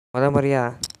முறையா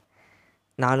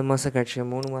 4 மாதம் கழிச்சு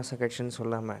 3 மாதம் கழிச்சுன்னு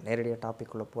சொல்லாமல் நேரடியாக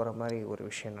டாபிக்குள்ளே போகிற மாதிரி ஒரு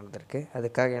விஷயம் நடந்திருக்கு.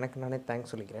 அதுக்காக எனக்கு நானே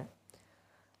தேங்க்ஸ் சொல்லிக்கிறேன்.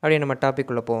 அப்படியே நம்ம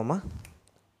டாபிக்குள்ளே போவோமா?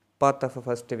 பாத் ஆஃப்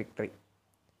ஃபர்ஸ்ட் விக்ட்ரி.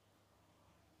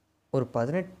 ஒரு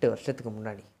 18 வருஷத்துக்கு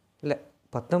முன்னாடி, இல்லை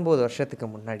 19 வருஷத்துக்கு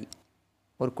முன்னாடி,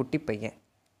 ஒரு குட்டி பையன்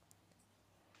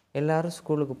எல்லோரும்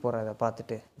ஸ்கூலுக்கு போகிறத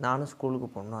பார்த்துட்டு நானும் ஸ்கூலுக்கு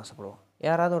போகணுன்னு ஆசைப்படுவோம்.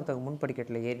 யாராவது ஒருத்தங்க முன்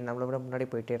படிக்கட்டில் ஏறி நம்மளை விட முன்னாடி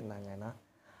போயிட்டே இருந்தாங்கன்னா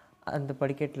அந்த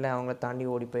படிக்கட்டில் அவங்கள தாண்டி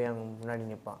ஓடி போய் அவங்க முன்னாடி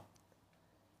நிற்பான்.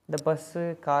 இந்த பஸ்ஸு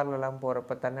கார்லலாம்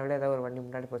போகிறப்ப தன்னை விட ஏதாவது ஒரு வண்டி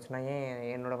முன்னாடி போச்சுன்னா ஏன்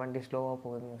என்னோடய வண்டி ஸ்லோவாக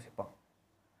போகுதுன்னு யோசிப்பான்.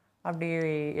 அப்படி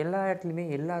எல்லா இடத்துலையுமே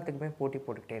எல்லாத்துக்குமே போட்டி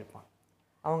போட்டுக்கிட்டே இருப்பான்.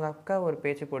 அவங்க அக்கா ஒரு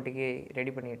பேச்சு போட்டிக்கு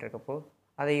ரெடி பண்ணிகிட்டு இருக்கப்போ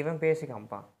அதை இவன் பேசி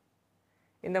காமிப்பான்.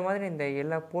 இந்த மாதிரி இந்த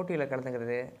எல்லா போட்டியில்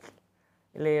கலந்துக்கிறது,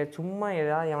 இல்லை சும்மா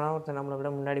ஏதாவது எவனா ஒருத்தர் நம்மளை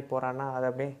விட முன்னாடி போகிறான்னா அதை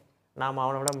அப்படியே நாம்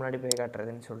அவனை விட முன்னாடி போய்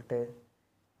காட்டுறதுன்னு சொல்லிட்டு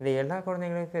இது எல்லா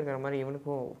குழந்தைங்களுக்கும் இருக்கிற மாதிரி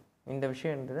இவனுக்கும் இந்த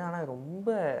விஷயம் இருந்தது. ஆனால் ரொம்ப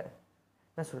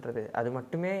என்ன சொல்கிறது, அது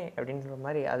மட்டுமே அப்படின்ற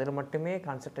மாதிரி அதில் மட்டுமே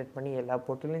கான்சன்ட்ரேட் பண்ணி எல்லா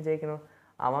போட்டிலையும் ஜெயிக்கணும்.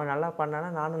 அவன் நல்லா பண்ணானா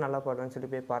நானும் நல்லா பாடுவேன்னு சொல்லி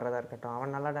போய் பாடுறதா இருக்கட்டும்.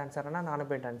 அவன் நல்லா டான்ஸ் ஆடுறானா நானும்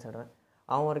போய் டான்ஸ் ஆடுவேன்.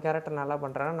 அவன் ஒரு கேரக்டர் நல்லா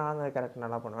பண்ணுறானா நானும் அந்த கேரக்டர்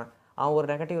நல்லா பண்ணுவேன். அவன் ஒரு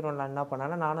நெகட்டிவ் ரோலில் என்ன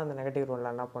பண்ணானா நானும் அந்த நெகட்டிவ்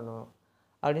ரோலில் என்ன பண்ணுவேன்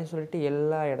அப்படின்னு சொல்லிட்டு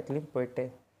எல்லா இடத்துலையும் போயிட்டு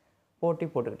போட்டி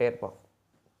போட்டுக்கிட்டே இருப்பான்.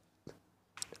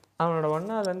 அவனோட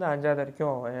 1ஆவதுலேருந்து 5ஆவது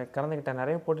வரைக்கும் கலந்துக்கிட்ட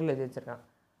நிறைய போட்டியில் ஜெயிச்சிருக்கான்.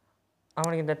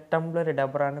 அவனுக்கு இந்த டம்ளர்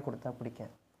டபரான்னு கொடுத்தா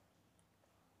பிடிக்கும்.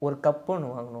 ஒரு கப்பு ஒன்று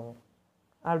வாங்கணும்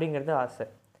அப்படிங்கிறது ஆசை.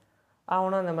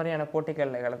 அவனும் அந்த மாதிரியான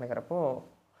போட்டிகளில் கலந்துக்கிறப்போ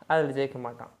அதில் ஜெயிக்க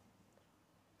மாட்டான்.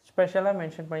 ஸ்பெஷலாக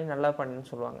மென்ஷன் பண்ணி நல்லா பண்ணுன்னு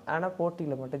சொல்லுவாங்க, ஆனால்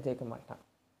போட்டியில் மட்டும் ஜெயிக்க மாட்டான்.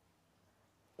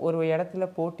 ஒரு இடத்துல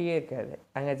போட்டியே இருக்காது.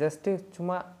 அங்கே ஜஸ்ட்டு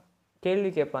சும்மா கேள்வி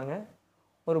கேட்பாங்க,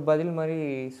 ஒரு பதில் மாதிரி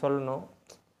சொல்லணும்.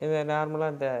 இந்த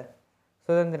நார்மலாக இந்த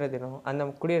சுதந்திர தினம், அந்த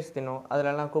குடியரசு தினம்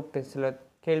அதிலெல்லாம் கூப்பிட்டு சில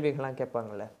கேள்விகள்லாம்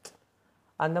கேட்பாங்கள்ல,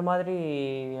 அந்த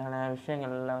மாதிரியான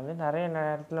விஷயங்களில் வந்து நிறைய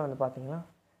நேரத்தில் வந்து பார்த்திங்கன்னா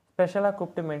ஸ்பெஷலாக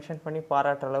கூப்பிட்டு மென்ஷன் பண்ணி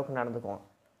பாராட்டுற அளவுக்கு நடந்துக்குவான்.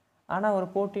 ஆனால் ஒரு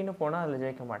போட்டின்னு போனால் அதில்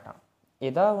ஜெயிக்க மாட்டான்.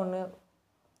 ஏதாவது ஒன்று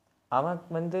அவன்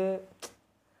வந்து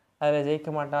அதில்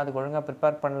ஜெயிக்க மாட்டான், அதுக்கு ஒழுங்காக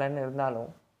ப்ரிப்பேர் பண்ணலன்னு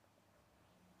இருந்தாலும்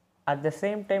அட் த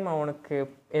சேம் டைம் அவனுக்கு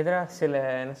எதிராக சில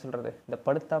என்ன சொல்கிறது, இந்த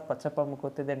படுத்தா பச்சை பாம்பு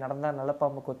கொத்துது, நடந்தால் நல்ல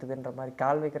பாம்பு கொத்துதுன்ற மாதிரி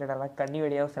கால் வைக்கிற இடம்லாம் கண்ணி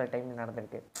வெடியாகவும் சில டைம்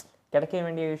நடந்திருக்கு. கிடைக்க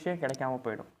வேண்டிய விஷயம் கிடைக்காம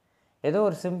போயிடும். ஏதோ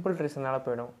ஒரு சிம்பிள் ரீசனால்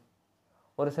போயிடும்.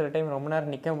 ஒரு சில டைம் ரொம்ப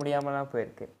நேரம் நிற்க முடியாமலாம்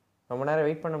போயிருக்கு, ரொம்ப நேரம்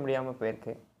வெயிட் பண்ண முடியாமல்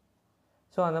போயிருக்கு.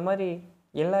 ஸோ அந்த மாதிரி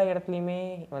எல்லா இடத்துலையுமே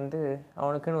வந்து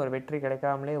அவனுக்குன்னு ஒரு வெற்றி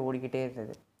கிடைக்காமலே ஓடிக்கிட்டே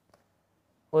இருந்தது.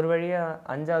 ஒரு வழியாக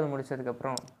 5ஆவது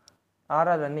முடித்ததுக்கப்புறம்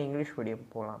 6ஆவது வந்து இங்கிலீஷ் மீடியம்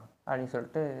போகலாம் அப்படின்னு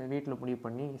சொல்லிட்டு வீட்டில் முடிவு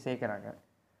பண்ணி சேர்க்குறாங்க.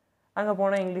 அங்கே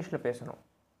போனால் இங்கிலீஷில் பேசணும்.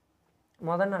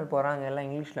 முதல் நாள் போகிறாங்க, எல்லாம்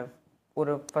இங்கிலீஷில்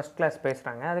ஒரு ஃபஸ்ட் கிளாஸ்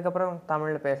பேசுகிறாங்க. அதுக்கப்புறம்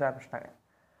தமிழில் பேச ஆரம்பிச்சிட்டாங்க.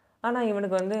 ஆனால்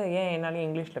இவனுக்கு வந்து ஏன் என்னாலையும்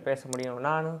இங்கிலீஷில் பேச முடியும்,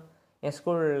 நானும் என்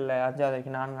ஸ்கூலில் 5ஆவது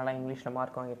வரைக்கும் நானும் நல்லா இங்கிலீஷில்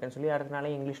மார்க் வாங்கிட்டேன்னு சொல்லி அடுத்த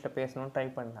நாளே இங்கிலீஷில் பேசணும்னு ட்ரை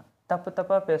பண்ணான்.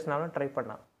 தப்பாக பேசினாலும் ட்ரை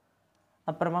பண்ணான்.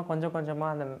 அப்புறமா கொஞ்சம்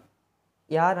கொஞ்சமாக அந்த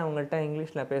யார் அவங்கள்ட்ட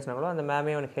இங்கிலீஷில் பேசினாங்களோ அந்த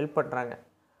மேமே அவனுக்கு ஹெல்ப் பண்ணுறாங்க.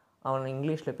 அவனை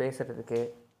இங்கிலீஷில் பேசுகிறதுக்கு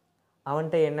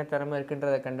அவன்கிட்ட என்ன திறமை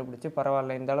இருக்குன்றதை கண்டுபிடிச்சி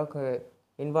பரவாயில்ல இந்த அளவுக்கு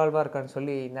இன்வால்வாக இருக்கான்னு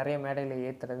சொல்லி நிறைய மேடையில்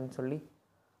ஏற்றுறதுன்னு சொல்லி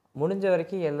முடிஞ்ச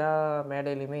வரைக்கும் எல்லா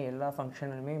மேடையிலையுமே எல்லா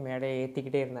ஃபங்க்ஷன்லையுமே மேடையை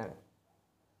ஏற்றிக்கிட்டே இருந்தாங்க.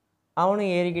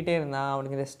 அவனும் ஏறிக்கிட்டே இருந்தான்.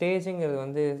 அவனுக்கு இந்த ஸ்டேஜுங்கிறது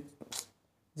வந்து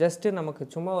ஜஸ்ட்டு நமக்கு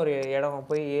சும்மா ஒரு இடம்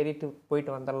போய் ஏறிட்டு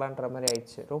போயிட்டு வந்துடலான்ற மாதிரி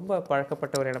ஆயிடுச்சு. ரொம்ப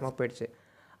பழக்கப்பட்ட ஒரு இடமா போயிடுச்சு.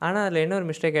 ஆனால் அதில் என்ன ஒரு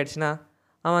மிஸ்டேக் ஆகிடுச்சுன்னா,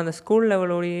 அவன் அந்த ஸ்கூல்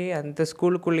லெவலோடையே அந்த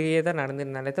ஸ்கூலுக்குள்ளேயே தான்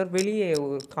நடந்துருந்தானே தவிர வெளியே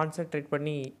ஒரு கான்சன்ட்ரேட்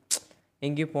பண்ணி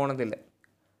எங்கேயும் போனதில்லை.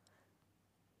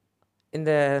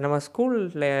 இந்த நம்ம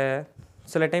ஸ்கூலில்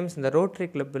சில டைம்ஸ் இந்த ரோட்ரி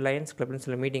கிளப், லயன்ஸ் கிளப்னு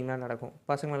சில மீட்டிங்லாம் நடக்கும்.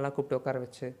 பசங்களெல்லாம் கூப்பிட்டு உட்கார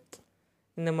வச்சு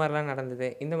இந்த மாதிரிலாம் நடந்தது,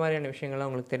 இந்த மாதிரியான விஷயங்கள்லாம்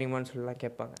உங்களுக்கு தெரியுமான்னு சொல்லலாம்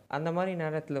கேட்பாங்க. அந்த மாதிரி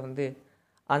நேரத்தில் வந்து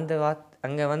அந்த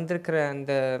அங்கே வந்திருக்கிற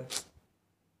அந்த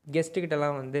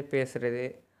கெஸ்ட்டுக்கிட்டலாம் வந்து பேசுகிறது,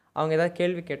 அவங்க ஏதாவது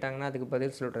கேள்வி கேட்டாங்கன்னா அதுக்கு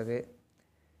பதில் சொல்கிறது.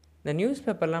 இந்த நியூஸ்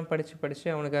பேப்பர்லாம் படித்து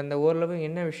அவனுக்கு அந்த ஓரளவு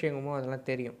என்ன விஷயமோ அதெல்லாம்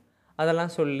தெரியும்.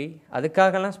 அதெல்லாம் சொல்லி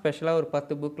அதுக்காகலாம் ஸ்பெஷலாக ஒரு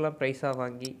 10 புக்கெலாம் ப்ரைஸாக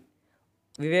வாங்கி,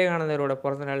 விவேகானந்தரோட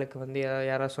பிறந்த நாளுக்கு வந்து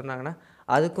யாராவது சொன்னாங்கன்னா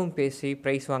அதுக்கும் பேசி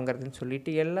ப்ரைஸ் வாங்குறதுன்னு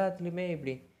சொல்லிட்டு எல்லாத்துலேயுமே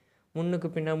இப்படி முன்னுக்கு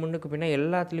பின்ன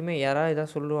எல்லாத்துலேயுமே யாராவது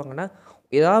எதாவது சொல்லுவாங்கன்னா,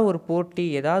 ஏதாவது ஒரு போட்டி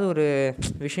ஏதாவது ஒரு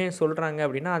விஷயம் சொல்கிறாங்க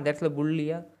அப்படின்னா அந்த இடத்துல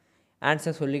புள்ளியாக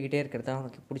ஆன்சர் சொல்லிக்கிட்டே இருக்கிறது தான்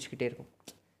அவனுக்கு பிடிச்சிக்கிட்டே இருக்கும்.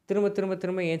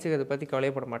 திரும்ப ஏஞ்சிக்கிறத பற்றி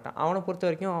கவலைப்பட மாட்டான். அவனை பொறுத்த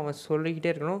வரைக்கும் அவன் சொல்லிக்கிட்டே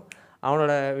இருக்கணும்.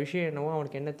 அவனோட விஷயம் என்னவோ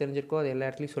அவனுக்கு என்ன தெரிஞ்சிருக்கோ அது எல்லா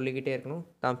இடத்துலையும் சொல்லிக்கிட்டே இருக்கணும்.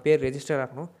 தான் பேர் ரெஜிஸ்டர்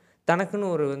ஆகணும். தனக்குன்னு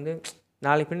ஒரு வந்து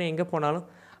நாளைக்கு பின்ன எங்கே போனாலும்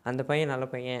அந்த பையன் நல்ல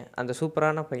பையன், அந்த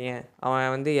சூப்பரான பையன்,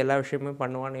 அவன் வந்து எல்லா விஷயமுமே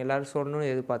பண்ணுவான்னு எல்லோரும்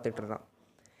சொல்லணும்னு எதிர்பார்த்துட்டு இருந்தான்.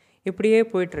 இப்படியே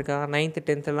போயிட்டுருக்கான். 9th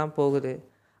 10th போகுது.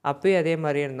 அப்போயும் அதே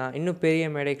மாதிரியே இருந்தான். இன்னும் பெரிய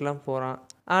மேடைக்கெலாம் போகிறான்.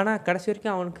 ஆனால் கடைசி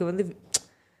வரைக்கும் அவனுக்கு வந்து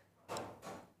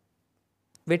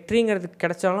வெற்றிங்கிறது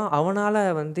கிடைச்சாலும் அவனால்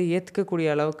வந்து ஏற்றுக்கக்கூடிய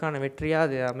அளவுக்கான வெற்றியாக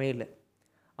அது அமையல.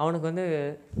 அவனுக்கு வந்து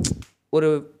ஒரு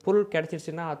பொருள்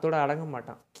கிடச்சிருச்சுன்னா அதோட அடங்க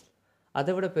மாட்டான்.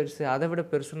 அதை விட பெருசு அதை விட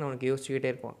பெருசுன்னு அவனுக்கு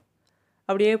யோசிச்சுக்கிட்டே இருப்பான்.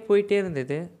 அப்படியே போயிட்டே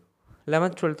இருந்தது.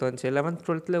 11th 12th வந்துச்சு. 11th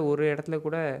 12th ஒரு இடத்துல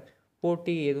கூட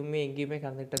போட்டி எதுவுமே எங்கேயுமே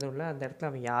கலந்துக்கிட்டதும் இல்லை. அந்த இடத்துல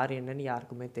அவன் யார் என்னன்னு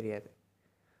யாருக்குமே தெரியாது.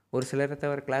 ஒரு சிலரை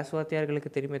தவிர கிளாஸ் வாத்தியார்களுக்கு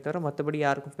தெரியுமே தவிர மற்றபடி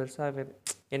யாருக்கும் பெருசாக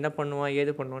என்ன பண்ணுவான்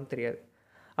ஏது பண்ணுவான்னு தெரியாது.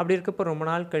 அப்படி இருக்கப்போ ரொம்ப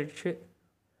நாள் கழித்து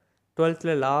 12th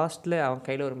லாஸ்ட்டில் அவன்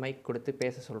கையில் ஒரு மைக் கொடுத்து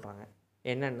பேச சொல்கிறாங்க.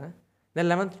 என்னென்னா, இந்த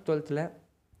 11th 12th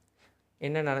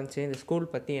என்ன நடந்துச்சு, இந்த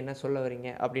ஸ்கூல் பற்றி என்ன சொல்ல வரீங்க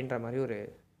அப்படின்ற மாதிரி ஒரு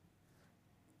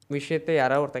விஷயத்தை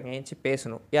யாராவது ஒருத்தங்க ஏஞ்சி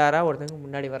பேசணும். யாராவது ஒருத்தங்க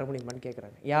முன்னாடி வர முடியுமான்னு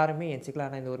கேட்குறாங்க. யாருமே ஏஞ்சிக்கலாம்.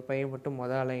 ஆனால் இந்த ஒரு பையன் மட்டும்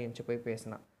முதல்ல ஏஞ்சி போய்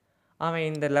பேசினான். அவன்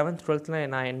இந்த 11th 12th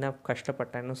நான் என்ன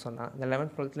கஷ்டப்பட்டேன்னு சொன்னான். இந்த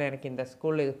 11th 12th எனக்கு இந்த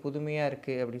ஸ்கூலில் இது புதுமையாக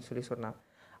இருக்குது அப்படின்னு சொன்னான்.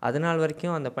 அது நாள்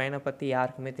வரைக்கும் அந்த பையனை பற்றி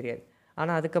யாருக்குமே தெரியாது.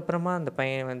 ஆனால் அதுக்கப்புறமா அந்த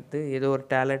பையன் வந்து ஏதோ ஒரு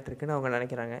டேலண்ட் இருக்குதுன்னு அவங்க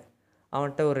நினைக்கிறாங்க.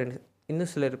 அவன்கிட்ட ஒரு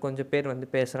இன்னும் சிலர் கொஞ்சம் பேர் வந்து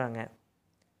பேசுகிறாங்க.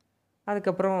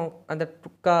 அதுக்கப்புறம் அந்த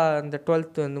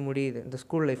 12th வந்து முடியுது. இந்த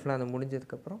ஸ்கூல் லைஃப்லாம் அது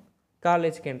முடிஞ்சதுக்கப்புறம்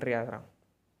காலேஜுக்கு என்ட்ரி ஆகிறான்.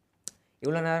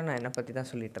 இவ்வளோ நேரம் நான் என்னை பற்றி தான்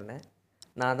சொல்லிகிட்டு இருந்தேன்.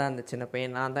 நான் தான் அந்த சின்ன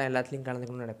பையன், நான் தான் எல்லாத்துலேயும்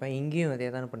கலந்துக்கணும்னு நினைப்பேன். இங்கேயும் அதே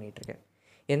தான் பண்ணிகிட்ருக்கேன்.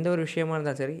 எந்த ஒரு விஷயமா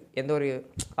இருந்தாலும் சரி, எந்த ஒரு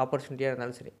ஆப்பர்ச்சுனிட்டியாக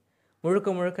இருந்தாலும் சரி,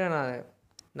 முழுக்க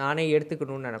நானே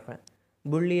எடுத்துக்கணும்னு நினப்பேன்.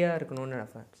 புள்ளியாக இருக்கணும்னு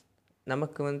நினப்பேன்.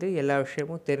 நமக்கு வந்து எல்லா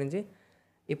விஷயமும் தெரிஞ்சு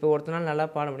இப்போ ஒருத்தனால் நல்லா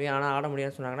பாட முடியும் ஆனால் ஆட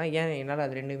முடியாதுன்னு சொன்னாங்கன்னா, ஏன் என்னால்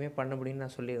அது ரெண்டுமே பண்ண முடியும்னு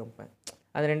நான் சொல்லி காமிப்பேன்.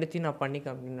 அது ரெண்டுத்தையும் நான் பண்ணி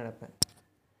காமிக்கணும்னு நினப்பேன்.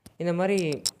 இந்த மாதிரி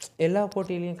எல்லா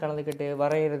போட்டியிலையும் கலந்துக்கிட்டு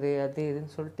வரைகிறது அது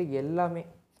இதுன்னு சொல்லிட்டு எல்லாமே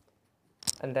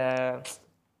அந்த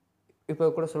இப்போ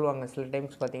கூட சொல்லுவாங்க சில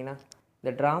டைம்ஸ் பார்த்தீங்கன்னா,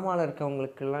 இந்த ட்ராமாவில்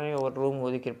இருக்கவங்களுக்கெல்லாம் ஒரு ரூம்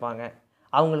ஒதுக்கியிருப்பாங்க.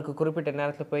 அவங்களுக்கு குறிப்பிட்ட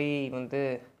நேரத்தில் போய் வந்து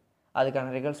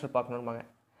அதுக்கான ரிஹர்சல் பார்க்கணும்பாங்க.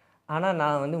 ஆனால்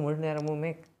நான் வந்து முழு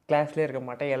நேரமுமே கிளாஸ்லேயே இருக்க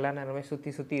மாட்டேன். எல்லா நேரமுமே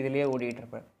சுற்றி இதிலேயே ஓடிட்டு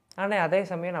இருப்பேன். ஆனால் அதே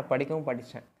சமயம் நான் படிக்கவும்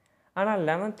படித்தேன். ஆனால்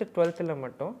 11th 12th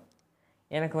மட்டும்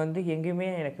எனக்கு வந்து எங்கேயுமே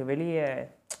எனக்கு வெளியே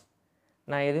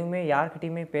நான் எதுவுமே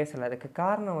யார்கிட்டையுமே பேசலை. அதுக்கு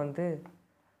காரணம் வந்து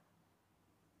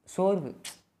சோர்வு.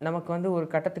 நமக்கு வந்து ஒரு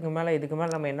கட்டத்துக்கு மேலே இதுக்கு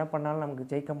மேலே நம்ம என்ன பண்ணாலும் நமக்கு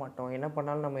ஜெயிக்க மாட்டோம், என்ன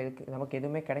பண்ணாலும் நமக்கு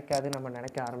எதுவுமே கிடைக்காதுன்னு நம்ம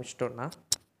நினைக்க ஆரம்பிச்சிட்டோன்னா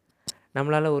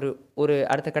நம்மளால் ஒரு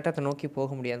அடுத்த கட்டத்தை நோக்கி போக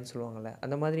முடியாதுன்னு சொல்லுவாங்கள்ல.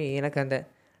 அந்த மாதிரி எனக்கு அந்த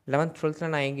 11th 12th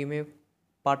நான் எங்கேயுமே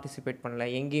பார்ட்டிசிபேட் பண்ணல.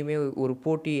 எங்கேயுமே ஒரு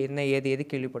போட்டி என்ன எது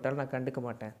கேள்விப்பட்டாலும் நான் கண்டுக்க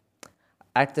மாட்டேன்.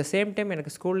 அட் த சேம் டைம்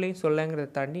எனக்கு ஸ்கூல்லேயும் சொல்லங்கிறத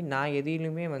தாண்டி நான்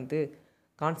எதிலுமே வந்து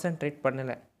கான்சன்ட்ரேட்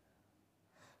பண்ணலை.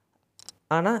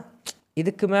 ஆனால்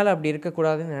இதுக்கு மேலே அப்படி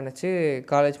இருக்கக்கூடாதுன்னு நினச்சி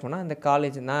காலேஜ் போனால், அந்த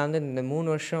காலேஜ் நான் வந்து இந்த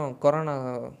 3 வருஷம்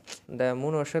இந்த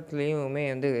 3 வருஷத்துலேயுமே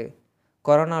வந்து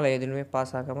கொரோனாவில் எதுலையுமே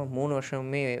பாஸ் ஆகாமல் 3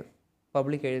 வருஷமுமே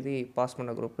பப்ளிக் எழுதி பாஸ்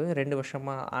பண்ண குரூப்பு. 2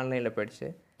 வருஷமாக ஆன்லைனில் போயிடுச்சு.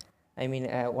 ஐ மீன்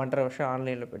 1.5 வருஷம்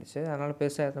ஆன்லைனில் போயிடுச்சு. அதனால்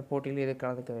பெருசாக அந்த போட்டியில் எதுவும்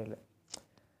கலந்துக்கவே இல்லை.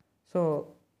 ஸோ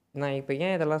நான் இப்போ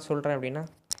ஏன் இதெல்லாம் சொல்கிறேன் அப்படின்னா,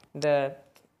 இந்த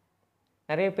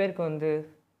நிறைய பேருக்கு வந்து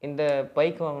இந்த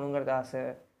பைக் வாங்கணுங்கிறது ஆசை.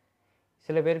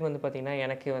 சில பேருக்கு வந்து பார்த்திங்கன்னா,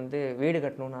 எனக்கு வந்து வீடு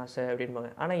கட்டணும்னு ஆசை அப்படின்பாங்க.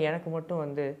 ஆனால் எனக்கு மட்டும்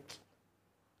வந்து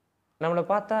நம்மளை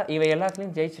பார்த்தா இவன்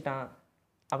எல்லாத்துலேயும் ஜெயிச்சிட்டான்,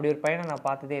 அப்படி ஒரு பையனை நான்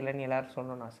பார்த்ததே இல்லைன்னு எல்லோரும்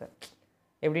சொல்லணும்னு ஆசை.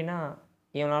 எப்படின்னா,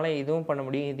 இவனால் இதுவும் பண்ண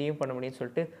முடியும் இதையும் பண்ண முடியும்னு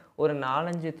சொல்லிட்டு ஒரு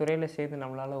 4-5 துறையில் சேர்த்து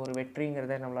நம்மளால் ஒரு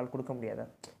வெற்றிங்கிறத நம்மளால் கொடுக்க முடியாதா?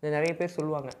 இது நிறைய பேர்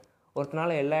சொல்லுவாங்க,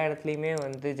 ஒருத்தனால எல்லா இடத்துலையுமே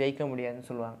வந்து ஜெயிக்க முடியாதுன்னு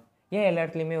சொல்லுவாங்க. ஏன் எல்லா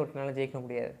இடத்துலையுமே ஒருத்தனால ஜெயிக்க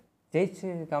முடியாது? ஜெயிச்சு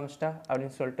காமிச்சிட்டா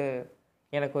அப்படின்னு சொல்லிட்டு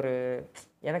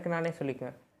எனக்கு நானே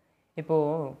சொல்லிக்குவேன்.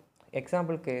 இப்போது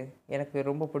எக்ஸாம்பிளுக்கு எனக்கு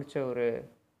ரொம்ப பிடிச்ச ஒரு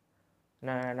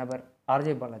நபர்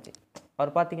ஆர்ஜே பாலாஜி.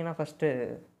 அவர் பார்த்திங்கன்னா ஃபஸ்ட்டு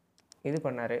இது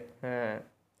பண்ணார்,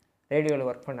 ரேடியோவில்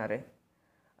ஒர்க் பண்ணார்.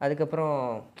 அதுக்கப்புறம்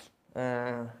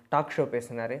டாக் ஷோ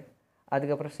பேசினார்.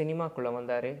 அதுக்கப்புறம் சினிமாக்குள்ளே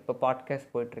வந்தார். இப்போ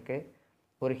பாட்காஸ்ட் போயிட்டுருக்கு.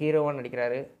 ஒரு ஹீரோவாக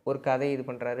நடிக்கிறாரு, ஒரு கதை இது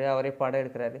பண்ணுறாரு, அவரே படம்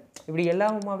எடுக்கிறாரு. இப்படி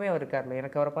எல்லாமுமாவே அவர் இருக்கார்ல,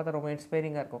 எனக்கு அவரை பார்த்தா ரொம்ப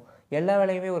இன்ஸ்பைரிங்காக இருக்கும். எல்லா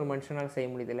வேலையுமே ஒரு மனுஷனால் செய்ய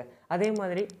முடியுதில்ல. அதே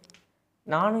மாதிரி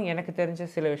நானும் எனக்கு தெரிஞ்ச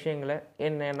சில விஷயங்களை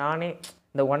நானே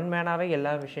இந்த ஒன் மேனாகவே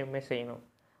எல்லா விஷயமுமே செய்யணும்.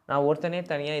 நான் ஒருத்தனே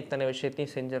தனியாக இத்தனை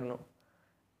விஷயத்தையும் செஞ்சிடணும்.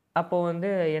 அப்போது வந்து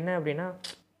என்ன அப்படின்னா,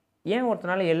 ஏன்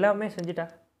ஒருத்தனால எல்லாமே செஞ்சுட்டா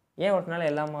ஏன் ஒருத்தனால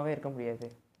எல்லாமாவே இருக்க முடியாது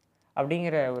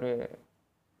அப்படிங்கிற ஒரு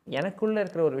எனக்குள்ளே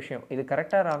இருக்கிற ஒரு விஷயம். இது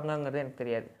கரெக்டாக ராங்காங்கிறது எனக்கு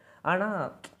தெரியாது. ஆனால்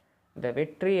இந்த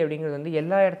வெற்றி அப்படிங்கிறது வந்து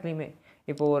எல்லா இடத்துலையுமே,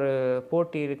 இப்போது ஒரு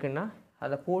போட்டி இருக்குன்னா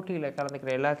அந்த போட்டியில்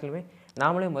கலந்துக்கிற எல்லாத்துலேயுமே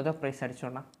நாமளே ப்ரைஸ்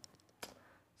அடித்தோன்னா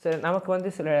சரி, நமக்கு வந்து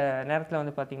சில நேரத்தில்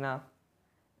வந்து பார்த்திங்கன்னா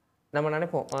நம்ம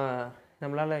நினைப்போம்,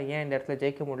 நம்மளால் ஏன் இந்த இடத்துல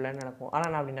ஜெயிக்க முடியலன்னு நினைப்போம்.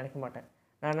 ஆனால் நான் அப்படி நினைக்க மாட்டேன்.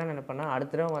 நான் என்ன நினைப்பேன்னா,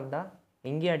 அடுத்த தடவை வந்தால்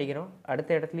இங்கேயும் அடிக்கிறோம்,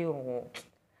 அடுத்த இடத்துலையும்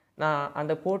நான்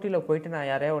அந்த போட்டியில் போயிட்டு நான்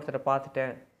யாரையா ஒருத்தரை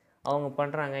பார்த்துட்டேன், அவங்க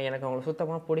பண்ணுறாங்க, எனக்கு அவங்கள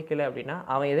சுத்தமாக பிடிக்கல அப்படின்னா,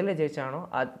 அவன் எதில் ஜெயித்தானோ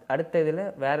அடுத்த இதில்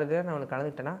வேறு இதில் நான் அவனுக்கு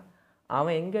கலந்துக்கிட்டேன்னா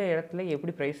அவன் எங்கே இடத்துல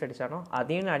எப்படி ப்ரைஸ் அடித்தானோ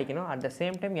அதையும் நான் அடிக்கணும். அட் த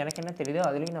சேம் டைம் எனக்கு என்ன தெரியுதோ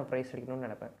அதுலேயும் நான் ப்ரைஸ் அடிக்கணும்னு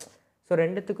நினைப்பேன். ஸோ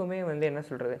ரெண்டுத்துக்குமே வந்து என்ன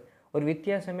சொல்கிறது, ஒரு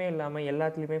வித்தியாசமே இல்லாமல்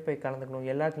எல்லாத்துலேயுமே போய் கலந்துக்கணும்,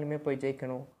 எல்லாத்துலேயுமே போய்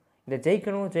ஜெயிக்கணும். இந்த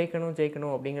ஜெயிக்கணும் ஜெயிக்கணும்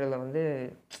ஜெயிக்கணும் அப்படிங்கிறத வந்து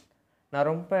நான்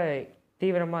ரொம்ப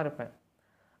தீவிரமாக இருப்பேன்.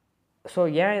 ஸோ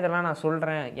ஏன் இதெல்லாம் நான்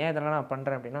சொல்கிறேன், ஏன் இதெல்லாம் நான்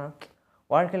பண்ணுறேன் அப்படின்னா,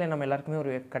 வாழ்க்கையில் நம்ம எல்லாருக்குமே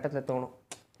ஒரு கட்டத்தில் தோணும்,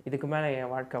 இதுக்கு மேலே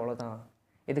என் வாழ்க்கை அவ்வளோதான்,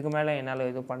 இதுக்கு மேலே என்னால்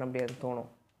எதுவும் பண்ண முடியாதுன்னு தோணும்.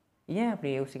 ஏன் அப்படி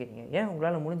யோசிக்கிறீங்க? ஏன்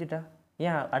உங்களால் முடிஞ்சிட்டா,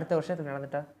 ஏன் அடுத்த வருஷத்துக்கு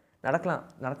நடந்துட்டா, நடக்கலாம்,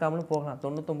 நடக்காமலும் போகலாம்,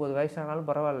 99 வயசானாலும்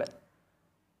பரவாயில்ல,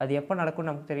 அது எப்போ நடக்கும்னு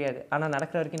நமக்கு தெரியாது. ஆனால்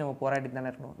நடக்கிற வரைக்கும் நம்ம போராடி தானே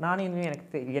இருக்கணும். நானும் இன்னும்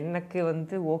எனக்கு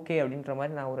வந்து ஓகே அப்படின்ற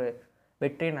மாதிரி நான் ஒரு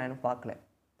வெற்றியை நான் இன்னும் பார்க்கல.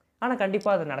 ஆனால்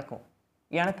கண்டிப்பாக அது நடக்கும்.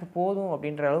 எனக்கு போதும்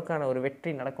அப்படின்ற அளவுக்கான ஒரு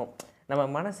வெற்றி நடக்கும். நம்ம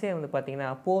மனசே வந்து பார்த்திங்கன்னா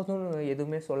போதும்னு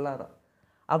எதுவுமே சொல்லாதான்.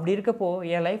 அப்படி இருக்கப்போ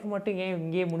என் லைஃப் மட்டும் ஏன்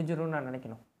இங்கேயே முடிஞ்சிடும்னு நான்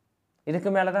நினைக்கணும். இதுக்கு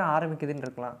மேலே தான் ஆரம்பிக்குதுன்னு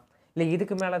இருக்கலாம், இல்லை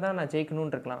இதுக்கு மேலே தான் நான்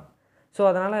ஜெயிக்கணும்னு இருக்கலாம். ஸோ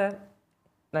அதனால்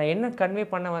நான் என்ன கன்வே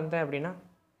பண்ண வந்தேன் அப்படின்னா,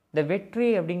 இந்த வெற்றி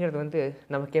அப்படிங்கிறது வந்து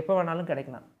நமக்கு எப்போ வேணாலும்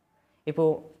கிடைக்கலாம்.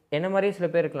 இப்போது என்ன மாதிரியே சில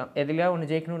பேர் இருக்கலாம், எதுலையா ஒன்று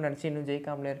ஜெயிக்கணும்னு நினச்சி இன்னும்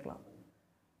ஜெயிக்காமலே இருக்கலாம்.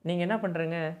 நீங்கள் என்ன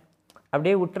பண்ணுறீங்க,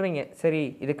 அப்படியே விட்டுறீங்க. சரி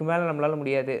இதுக்கு மேலே நம்மளால்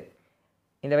முடியாது,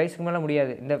 இந்த வயசுக்கு மேலே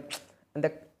முடியாது, இந்த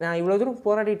நான் இவ்வளோ தூரம்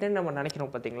போராடிட்டேன்னு நம்ம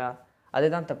நினைக்கிறோம் பார்த்தீங்களா,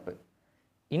 அதுதான் தப்பு.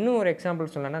 இன்னும் ஒரு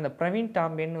எக்ஸாம்பிள் சொல்லணும்னா, அந்த பிரவீன்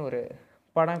தாம்பேன்னு ஒரு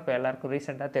படம் இப்போ எல்லாருக்கும்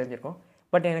ரீசெண்டாக தெரிஞ்சிருக்கும்.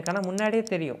 பட் எனக்கு ஆனால் முன்னாடியே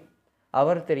தெரியும்,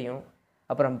 அவர் தெரியும்.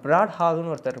 அப்புறம் பிராட்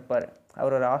ஹாகுன்னு ஒருத்தர் இருப்பார்,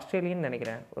 அவர் ஒரு ஆஸ்திரேலியன்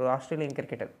நினைக்கிறேன், ஒரு ஆஸ்திரேலியன்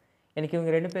கிரிக்கெட்டர். எனக்கு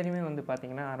இவங்க 2 பேருமே வந்து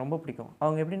பார்த்திங்கன்னா ரொம்ப பிடிக்கும்.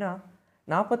 அவங்க எப்படின்னா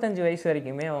 45 வயசு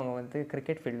வரைக்குமே அவங்க வந்து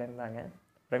கிரிக்கெட் ஃபீல்டில் இருந்தாங்க.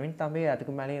 பிரவீன் தாம்பே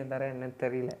அதுக்கு மேலே இருந்தாரா என்னன்னு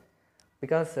தெரியல.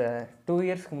 பிகாஸ் 2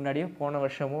 இயர்ஸ்க்கு முன்னாடியோ போன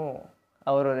வருஷமும்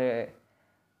அவர் ஒரு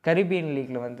கரீபியன்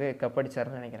லீக்கில் வந்து கப்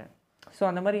அடித்தார்னு நினைக்கிறேன். ஸோ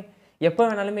அந்த மாதிரி எப்போ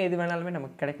வேணாலுமே எது வேணாலுமே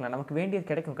நமக்கு கிடைக்கலாம், நமக்கு வேண்டியது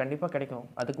கிடைக்கும், கண்டிப்பாக கிடைக்கும்.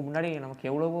 அதுக்கு முன்னாடி நமக்கு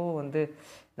எவ்வளவோ வந்து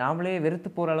நாமளே வெறுத்து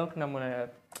போகிற அளவுக்கு நம்ம,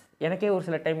 எனக்கே ஒரு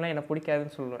சில டைம்லாம் எனக்கு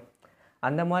பிடிக்காதுன்னு சொல்லுவேன்.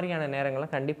 அந்த மாதிரியான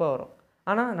நேரங்கள்லாம் கண்டிப்பாக வரும்.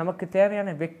 ஆனால் நமக்கு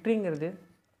தேவையான வெற்றிங்கிறது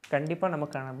கண்டிப்பாக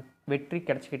நமக்கான வெற்றி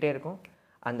கிடச்சிக்கிட்டே இருக்கும்.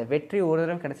 அந்த வெற்றி ஒரு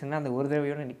தடவை கிடச்சுன்னா அந்த ஒரு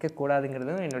தடவையோடு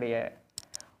நிற்கக்கூடாதுங்கிறதும் என்னுடைய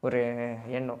ஒரு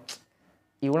எண்ணம்.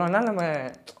 இவ்வளோ நாள் நம்ம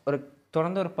ஒரு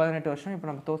தொடர்ந்து ஒரு 18 வருஷம் இப்போ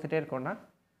நம்ம தோற்றுட்டே இருக்கோம்னா,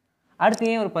 அடுத்து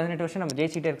ஏன் ஒரு 18 வருஷம் நம்ம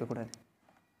ஜெயிச்சிக்கிட்டே இருக்கக்கூடாது?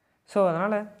 ஸோ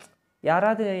அதனால்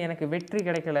யாராவது எனக்கு வெற்றி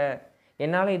கிடைக்கல,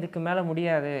 என்னால் இதுக்கு மேலே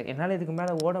முடியாது, என்னால் இதுக்கு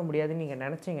மேலே ஓட முடியாதுன்னு நீங்கள்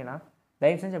நினச்சிங்கன்னா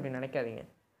தயவு செஞ்சு அப்படி நினைக்காதீங்க.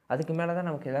 அதுக்கு மேலே தான்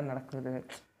நமக்கு எதாவது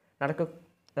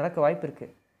நடக்க வாய்ப்பு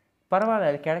இருக்குது. பரவாயில்ல,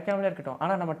 அது கிடைக்காமலே இருக்கட்டும்.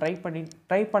 ஆனால் நம்ம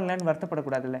ட்ரை பண்ணலன்னு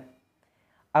வருத்தப்படக்கூடாதுல்ல.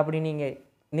 அப்படி நீங்கள்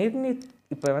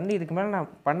இப்போ வந்து இதுக்கு மேலே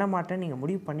நான் பண்ண மாட்டேன்னு நீங்கள்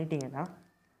முடிவு பண்ணிட்டீங்கன்னா,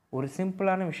 ஒரு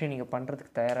சிம்பிளான விஷயம் நீங்கள்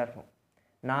பண்ணுறதுக்கு தயாராக இருக்கும்.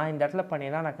 நான் இந்த இடத்துல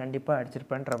பண்ணினா நான் கண்டிப்பாக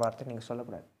அடிச்சிருப்பேன்ற வார்த்தை நீங்கள்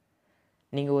சொல்லக்கூடாது.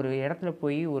 நீங்கள் ஒரு இடத்துல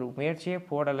போய் ஒரு முயற்சியே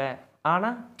போடலை,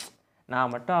 ஆனால்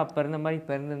நான் மட்டும் அப்போ இருந்த மாதிரி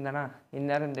இப்போ இருந்திருந்தேன்னா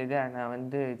இந்நேரம் இந்த இதை நான்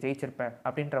வந்து ஜெயிச்சிருப்பேன்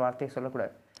அப்படின்ற வார்த்தையை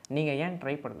சொல்லக்கூடாது. நீங்கள் ஏன்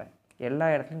ட்ரை பண்ணல? எல்லா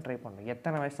இடத்துலையும் ட்ரை பண்ணணும்.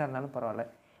 எத்தனை வயசாக இருந்தாலும் பரவாயில்ல,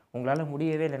 உங்களால்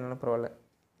முடியவே இல்லைனாலும் பரவாயில்ல,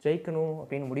 ஜெயிக்கணும்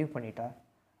அப்படின்னு முடிவு பண்ணிட்டா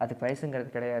அதுக்கு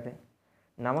வயசுங்கிறது கிடையாது.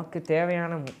 நமக்கு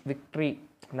தேவையான விக்ட்ரி,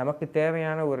 நமக்கு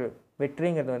தேவையான ஒரு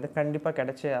வெற்றிங்கிறது வந்து கண்டிப்பாக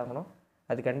கிடைச்சே ஆகணும்.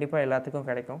 அது கண்டிப்பாக எல்லாத்துக்கும்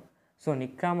கிடைக்கும். ஸோ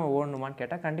நிற்காமல் ஓடணுமான்னு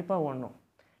கேட்டால் கண்டிப்பாக ஓடணும்.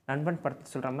 நண்பன் படத்தை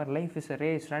சொல்கிற மாதிரி life is a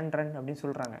race, run அப்படின்னு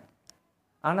சொல்கிறாங்க.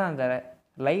 ஆனால்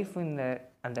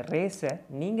அந்த ரேஸை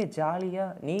நீங்கள்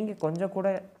ஜாலியாக, நீங்கள் கொஞ்சம் கூட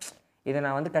இதை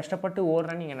நான் வந்து கஷ்டப்பட்டு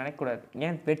ஓடுறேன்னு நீங்கள் நினைக்கக்கூடாது.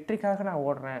 ஏன் வெற்றிக்காக நான்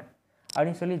ஓடுறேன்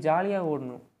அப்படின்னு சொல்லி ஜாலியாக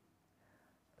ஓடணும்.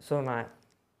 ஸோ நான்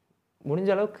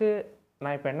முடிஞ்ச அளவுக்கு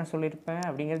நான் இப்போ என்ன சொல்லியிருப்பேன்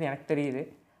அப்படிங்கிறது எனக்கு தெரியுது.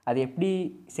 அது எப்படி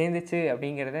சேர்ந்துச்சு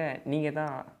அப்படிங்கிறத நீங்கள்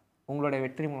தான் உங்களோட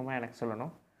வெற்றி மூலமாக எனக்கு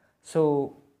சொல்லணும். ஸோ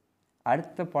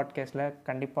அடுத்த பாட்காஸ்ட்டில்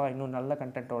கண்டிப்பாக இன்னும் நல்ல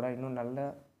கண்டென்ட்டோட, இன்னும் நல்லா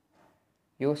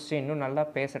யோசித்து இன்னும் நல்லா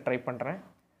பேச ட்ரை பண்ணுறேன்.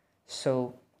 ஸோ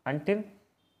until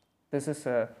this is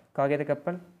காகித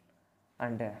கப்பல்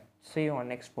and see you on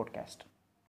next podcast.